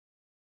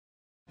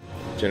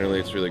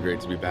Generally, it's really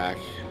great to be back.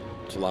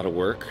 It's a lot of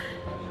work.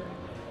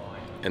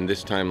 And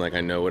this time, like,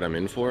 I know what I'm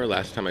in for.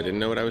 Last time I didn't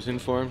know what I was in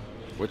for,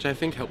 which I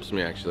think helps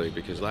me, actually,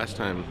 because last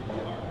time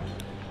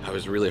I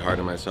was really hard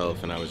on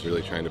myself and I was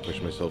really trying to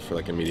push myself for,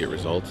 like, immediate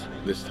results.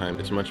 This time,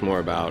 it's much more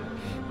about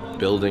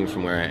building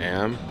from where I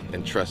am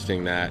and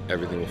trusting that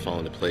everything will fall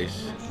into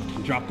place.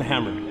 Drop the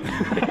hammer.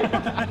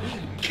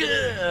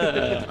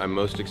 I'm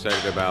most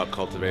excited about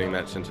cultivating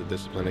that sense of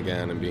discipline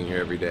again and being here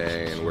every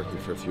day and working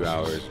for a few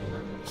hours.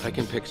 I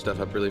can pick stuff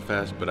up really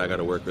fast, but I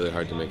gotta work really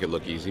hard to make it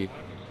look easy.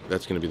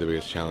 That's gonna be the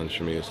biggest challenge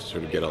for me, is to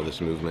sort of get all this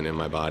movement in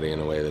my body in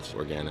a way that's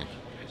organic.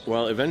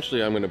 Well,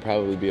 eventually I'm gonna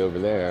probably be over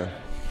there.